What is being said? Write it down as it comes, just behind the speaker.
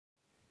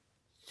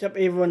What's up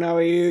everyone, how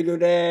are you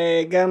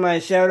today? Got my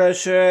Zelda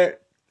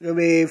shirt. It'll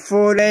be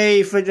 4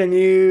 days for the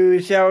new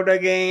Zelda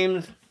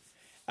games.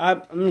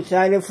 I'm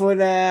excited for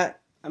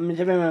that. I'm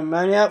saving my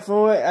money up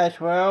for it as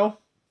well.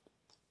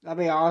 That'll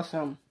be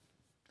awesome.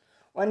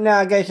 Right now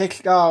I get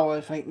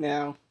 $6 right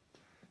now.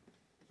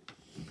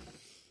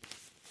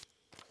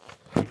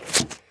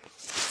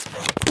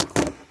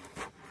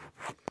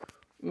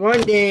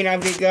 One thing I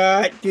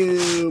forgot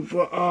to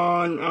put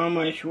on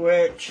my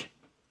Switch.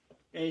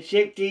 A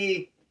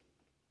 60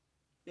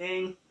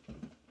 thing.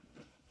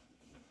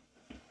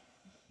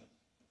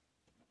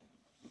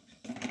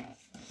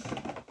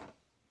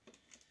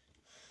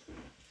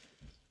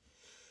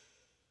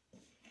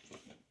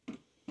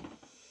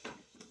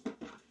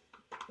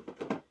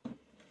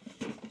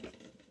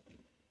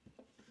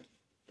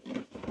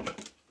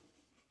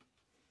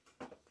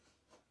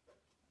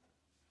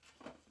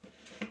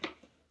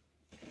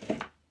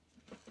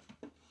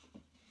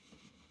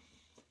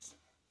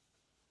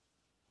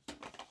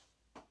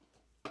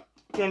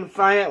 Can't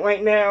find it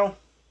right now.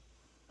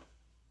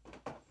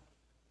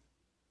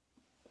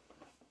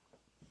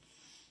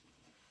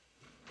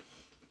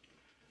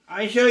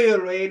 I'll show you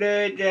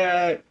later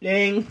the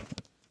thing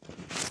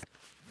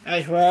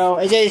as well.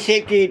 It's a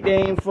safety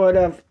thing for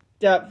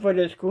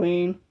the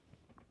screen.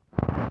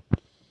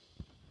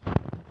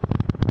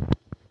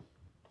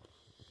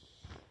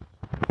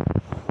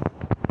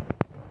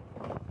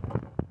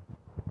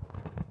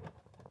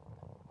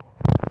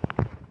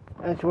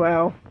 As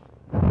well.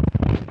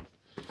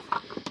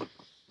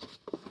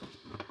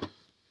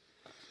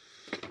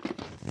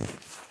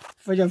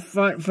 For the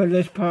front, for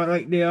this part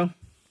right there.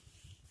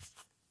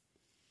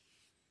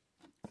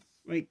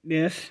 Like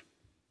this.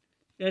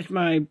 That's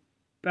my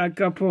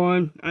backup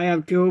one. I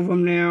have 2 of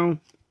them now.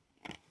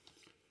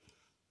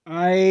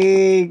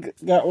 I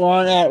got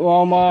one at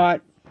Walmart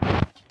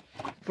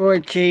for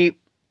cheap.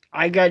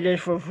 I got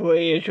this for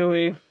free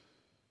actually.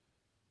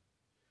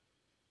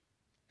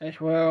 As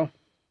well.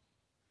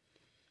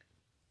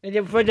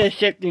 It's for the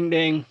shifting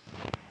thing.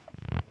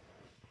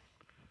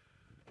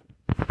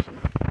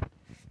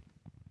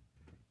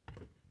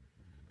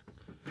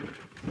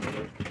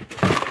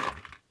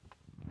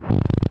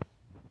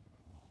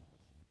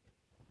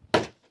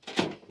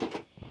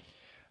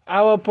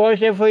 I will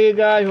post it for you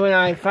guys when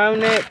I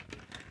found it.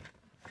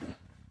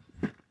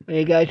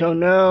 You guys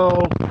don't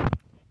know.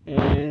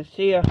 And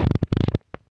see ya.